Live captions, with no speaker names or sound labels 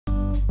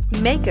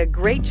Make a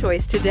great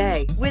choice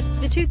today with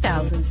the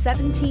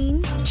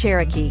 2017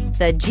 Cherokee.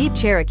 The Jeep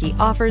Cherokee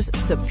offers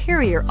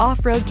superior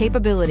off-road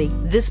capability.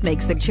 This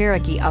makes the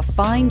Cherokee a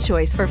fine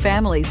choice for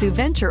families who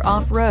venture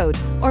off-road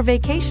or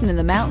vacation in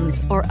the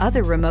mountains or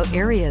other remote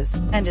areas,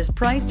 and is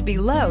priced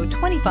below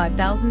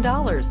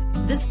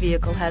 $25,000. This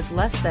vehicle has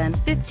less than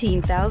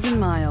 15,000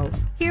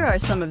 miles. Here are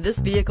some of this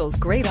vehicle's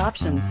great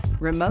options: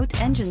 remote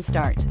engine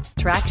start,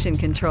 traction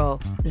control,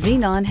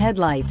 xenon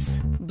headlights,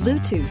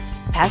 Bluetooth,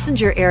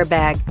 passenger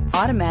airbag,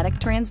 automatic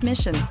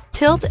transmission,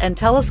 tilt and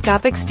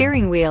telescopic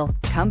steering wheel,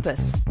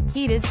 compass,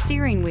 heated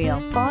steering wheel,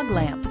 fog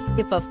lamps.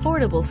 If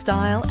affordable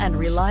style and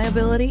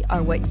reliability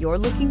are what you're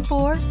looking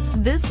for,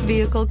 this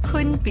vehicle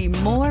couldn't be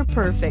more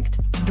perfect.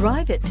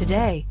 Drive it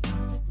today.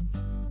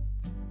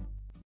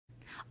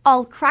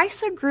 All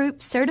Chrysler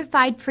Group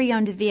certified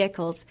pre-owned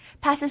vehicles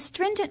pass a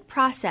stringent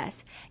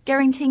process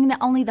guaranteeing that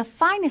only the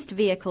finest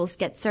vehicles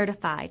get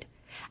certified.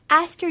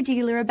 Ask your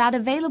dealer about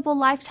available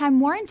lifetime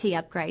warranty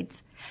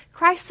upgrades.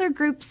 Chrysler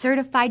Group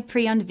certified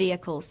pre-owned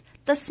vehicles,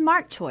 the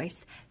smart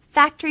choice,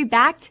 factory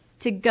backed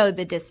to go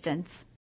the distance.